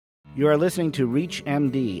You are listening to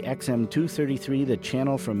ReachMD XM233, the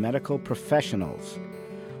channel for medical professionals.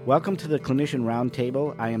 Welcome to the Clinician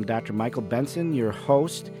Roundtable. I am Dr. Michael Benson, your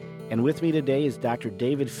host, and with me today is Dr.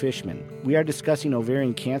 David Fishman. We are discussing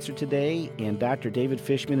ovarian cancer today, and Dr. David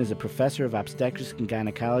Fishman is a professor of obstetrics and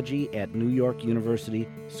gynecology at New York University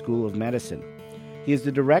School of Medicine. He is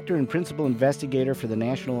the director and principal investigator for the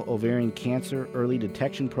National Ovarian Cancer Early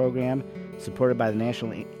Detection Program, supported by the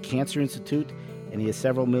National Cancer Institute, and he has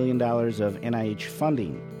several $1 million of NIH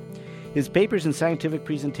funding. His papers and scientific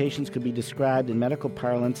presentations could be described in medical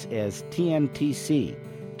parlance as TNTC,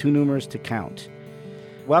 too numerous to count.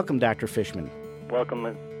 Welcome, Dr. Fishman. Welcome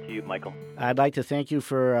to you, Michael. I'd like to thank you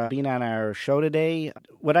for being on our show today.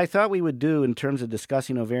 What I thought we would do in terms of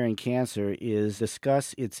discussing ovarian cancer is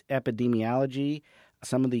discuss its epidemiology,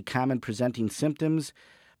 some of the common presenting symptoms,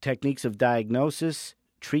 techniques of diagnosis,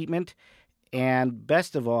 treatment, and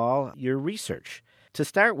best of all, your research. To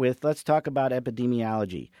start with, let's talk about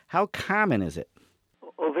epidemiology. How common is it?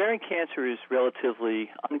 Ovarian cancer is relatively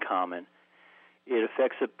uncommon. It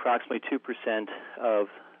affects approximately 2% of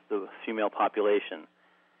the female population.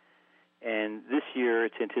 And this year,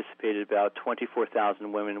 it's anticipated about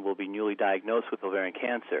 24,000 women will be newly diagnosed with ovarian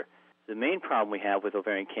cancer. The main problem we have with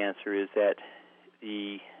ovarian cancer is that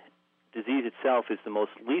the disease itself is the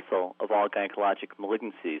most lethal of all gynecologic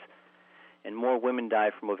malignancies, and more women die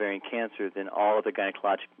from ovarian cancer than all other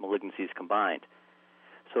gynecologic malignancies combined.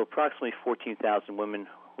 So approximately 14,000 women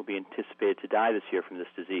will be anticipated to die this year from this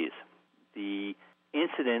disease. The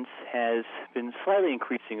incidence has been slightly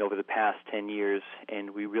increasing over the past 10 years, and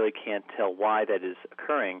we really can't tell why that is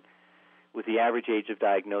occurring, with the average age of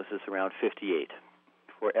diagnosis around 58.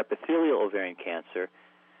 For epithelial ovarian cancer,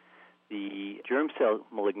 the germ cell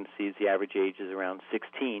malignancies, the average age is around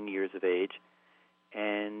 16 years of age,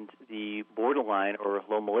 and the borderline or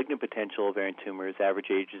low malignant potential ovarian tumors, average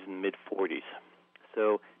age is in the mid-40s.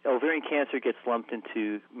 So ovarian cancer gets lumped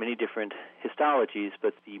into many different histologies,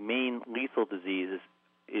 but the main lethal disease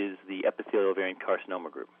is the epithelial ovarian carcinoma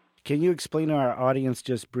group. Can you explain to our audience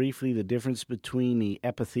just briefly the difference between the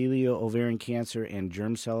epithelial ovarian cancer and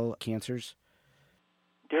germ cell cancers?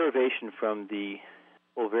 Derivation from the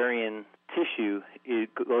ovarian tissue,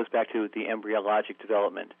 it goes back to the embryologic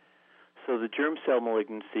development. So the germ cell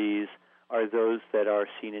malignancies are those that are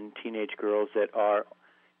seen in teenage girls that are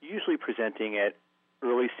usually presenting at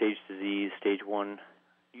early stage disease. Stage 1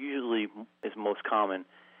 usually is most common,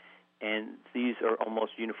 and these are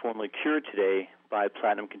almost uniformly cured today by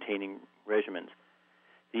platinum-containing regimens.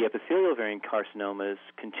 The epithelial ovarian carcinomas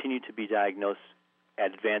continue to be diagnosed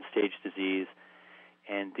at advanced stage disease,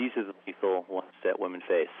 and these are the lethal ones that women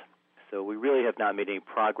face. So we really have not made any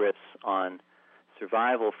progress on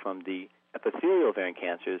survival from the epithelial ovarian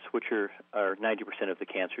cancers, which are 90% of the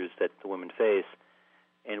cancers that the women face,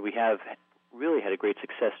 and we have really had a great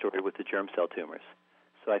success story with the germ cell tumors.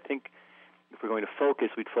 So I think if we're going to focus,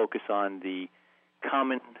 we'd focus on the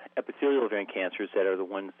common epithelial ovarian cancers that are the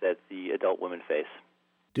ones that the adult women face.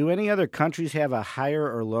 Do any other countries have a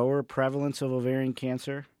higher or lower prevalence of ovarian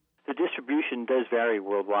cancer? The distribution does vary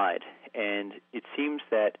worldwide, and it seems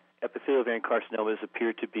that epithelial ovarian carcinomas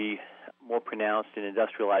appear to be more pronounced in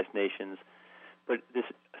industrialized nations, but this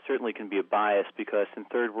certainly can be a bias because in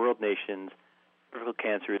third world nations, cervical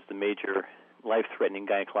cancer is the major life-threatening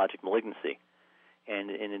gynecologic malignancy.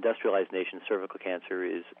 And in industrialized nations, cervical cancer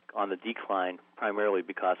is on the decline primarily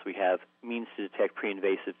because we have means to detect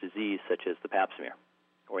pre-invasive disease such as the pap smear,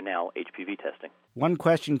 or now HPV testing. One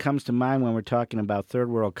question comes to mind when we're talking about third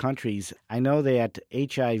world countries. I know that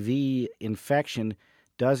HIV infection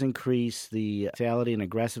does increase the lethality and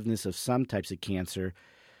aggressiveness of some types of cancer.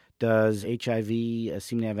 Does HIV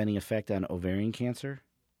seem to have any effect on ovarian cancer?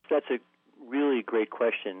 That's a really great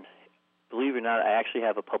question. Believe it or not, I actually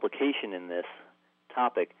have a publication in this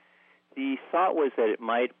topic. The thought was that it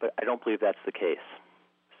might, but I don't believe that's the case.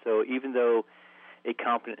 So even though a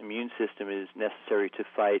competent immune system is necessary to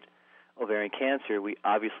fight ovarian cancer, we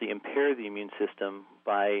obviously impair the immune system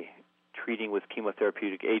by treating with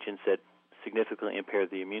chemotherapeutic agents that significantly impair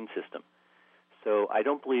the immune system. So I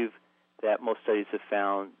don't believe that most studies have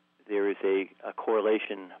found there is a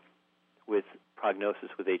correlation with prognosis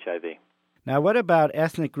with HIV. Now, what about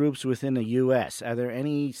ethnic groups within the U.S.? Are there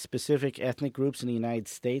any specific ethnic groups in the United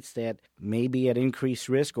States that may be at increased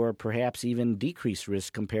risk or perhaps even decreased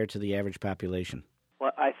risk compared to the average population?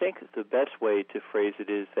 Well, I think the best way to phrase it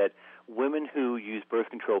is that women who use birth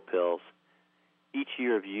control pills, each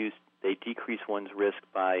year of use, they decrease one's risk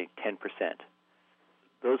by 10%.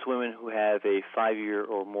 Those women who have a 5-year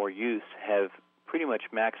or more use have pretty much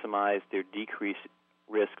maximized their decreased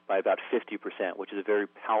risk by about 50%, which is a very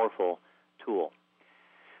powerful tool.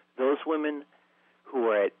 Those women who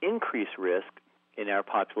are at increased risk in our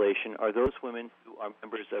population are those women who are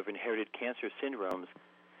members of inherited cancer syndromes,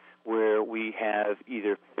 where we have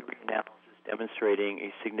either pedigree analysis demonstrating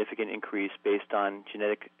a significant increase based on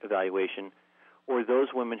genetic evaluation, or those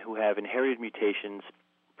women who have inherited mutations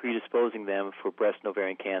predisposing them for breast and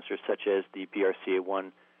ovarian cancer, such as the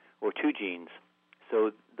BRCA1 or 2 genes.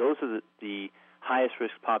 So those are the highest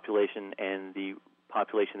risk population and the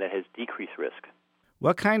population that has decreased risk.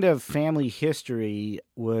 What kind of family history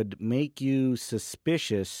would make you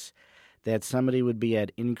suspicious that somebody would be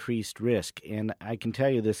at increased risk? And I can tell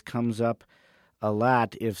you this comes up a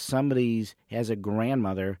lot. If somebody has a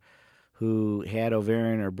grandmother who had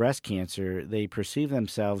ovarian or breast cancer, they perceive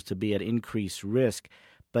themselves to be at increased risk.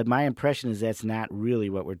 But my impression is that's not really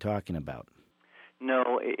what we're talking about.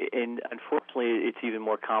 No, and unfortunately, it's even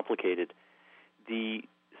more complicated. The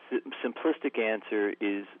simplistic answer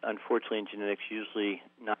is, unfortunately, in genetics, usually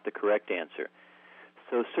not the correct answer.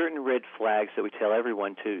 So certain red flags that we tell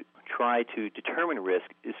everyone to try to determine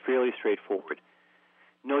risk is fairly straightforward.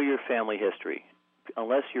 Know your family history.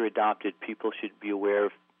 Unless you're adopted, people should be aware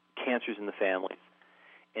of cancers in the family,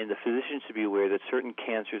 and the physician should be aware that certain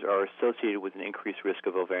cancers are associated with an increased risk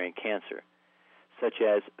of ovarian cancer, such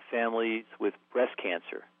as families with breast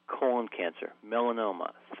cancer, colon cancer,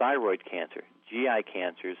 melanoma, thyroid cancer, GI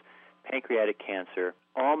cancers, pancreatic cancer,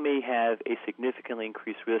 all may have a significantly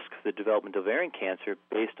increased risk for the development of ovarian cancer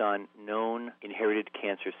based on known inherited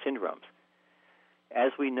cancer syndromes.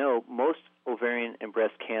 As we know, most ovarian and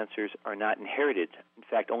breast cancers are not inherited. In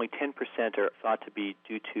fact, only 10% are thought to be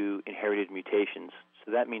due to inherited mutations.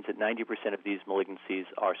 So that means that 90% of these malignancies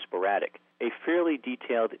are sporadic. A fairly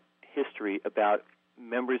detailed history about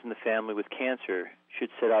members in the family with cancer should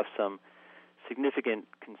set off some significant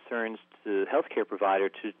concerns to the healthcare provider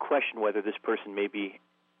to question whether this person may be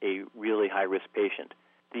a really high-risk patient.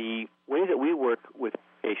 The way that we work with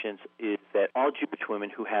patients is that all Jewish women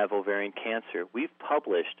who have ovarian cancer, we've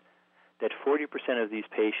published that 40% of these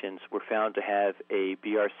patients were found to have a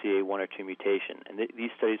BRCA1 or 2 mutation. And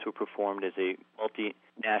these studies were performed as a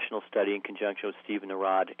multinational study in conjunction with Stephen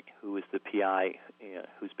Narad, who is the PI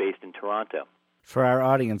who's based in Toronto. For our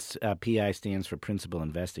audience, PI stands for Principal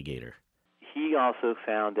Investigator. He also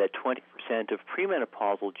found that 20% of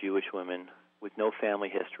premenopausal Jewish women with no family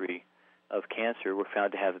history of cancer were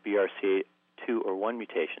found to have a BRCA2 or 1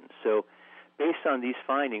 mutation. So based on these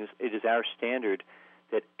findings, it is our standard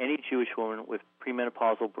that any Jewish woman with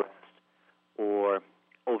premenopausal breast or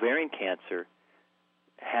ovarian cancer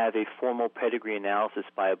have a formal pedigree analysis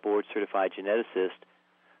by a board-certified geneticist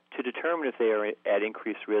to determine if they are at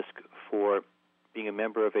increased risk for being a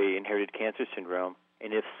member of an inherited cancer syndrome,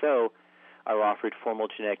 and if so, are offered formal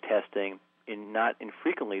genetic testing. And not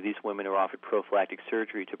infrequently, these women are offered prophylactic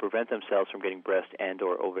surgery to prevent themselves from getting breast and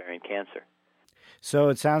or ovarian cancer. So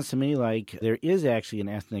it sounds to me like there is actually an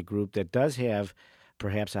ethnic group that does have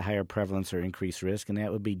perhaps a higher prevalence or increased risk, and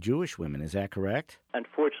that would be Jewish women. Is that correct?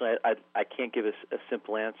 Unfortunately, I can't give a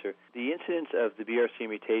simple answer. The incidence of the BRCA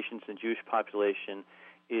mutations in the Jewish population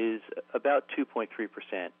is about 2.3%,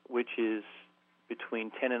 which is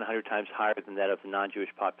between 10 and 100 times higher than that of the non-Jewish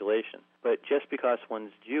population. But just because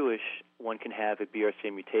one's Jewish, one can have a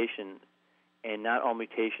BRCA mutation, and not all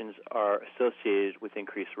mutations are associated with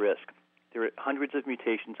increased risk. There are hundreds of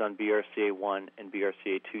mutations on BRCA1 and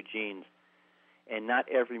BRCA2 genes, and not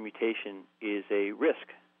every mutation is a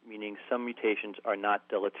risk, meaning some mutations are not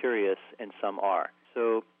deleterious and some are.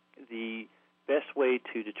 So the best way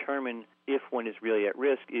to determine if one is really at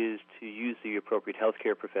risk is to use the appropriate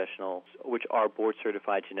healthcare professionals, which are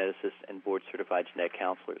board-certified geneticists and board-certified genetic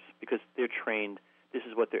counselors, because they're trained, this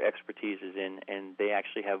is what their expertise is in, and they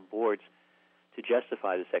actually have boards to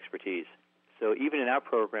justify this expertise. So even in our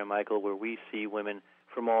program, Michael, where we see women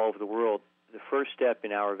from all over the world, the first step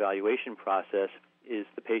in our evaluation process is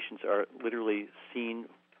the patients are literally seen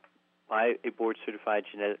by a board-certified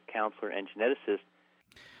genetic counselor and geneticist.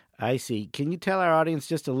 I see. Can you tell our audience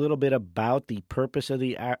just a little bit about the purpose of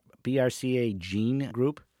the BRCA gene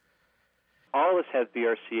group? All of us have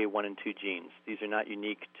BRCA1 and 2 genes. These are not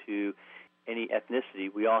unique to any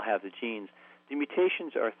ethnicity. We all have the genes. The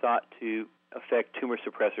mutations are thought to affect tumor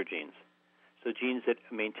suppressor genes. So genes that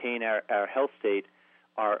maintain our health state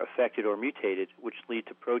are affected or mutated, which lead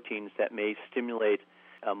to proteins that may stimulate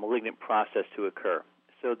a malignant process to occur.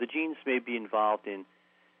 So the genes may be involved in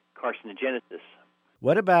carcinogenesis.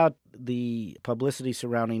 What about the publicity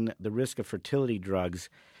surrounding the risk of fertility drugs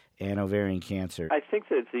and ovarian cancer? I think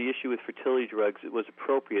that the issue with fertility drugs was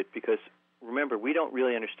appropriate because, remember, we don't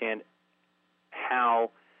really understand how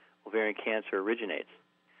ovarian cancer originates.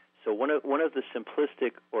 So one of the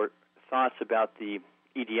simplistic or thoughts about the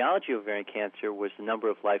etiology of ovarian cancer was the number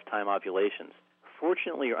of lifetime ovulations.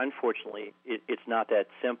 Fortunately or unfortunately, it's not that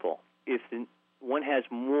simple. If one has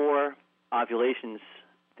more ovulations,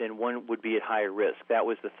 then one would be at higher risk. That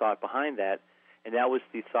was the thought behind that, and that was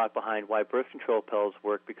the thought behind why birth control pills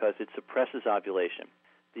work, because it suppresses ovulation.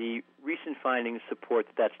 The recent findings support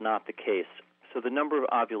that that's not the case. So the number of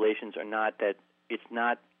ovulations are not that it's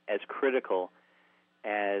not as critical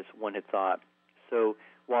as one had thought. So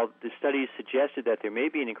while the studies suggested that there may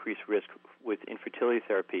be an increased risk with infertility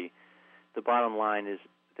therapy, the bottom line is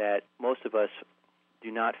that most of us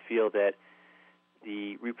do not feel that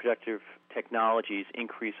the reproductive technologies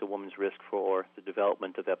increase a woman's risk for the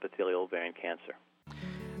development of epithelial ovarian cancer.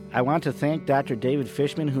 I want to thank Dr. David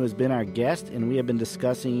Fishman, who has been our guest, and we have been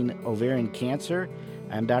discussing ovarian cancer.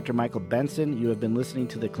 I'm Dr. Michael Benson. You have been listening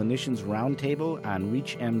to the Clinicians Roundtable on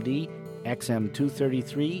ReachMD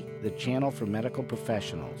XM233, the channel for medical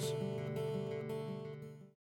professionals.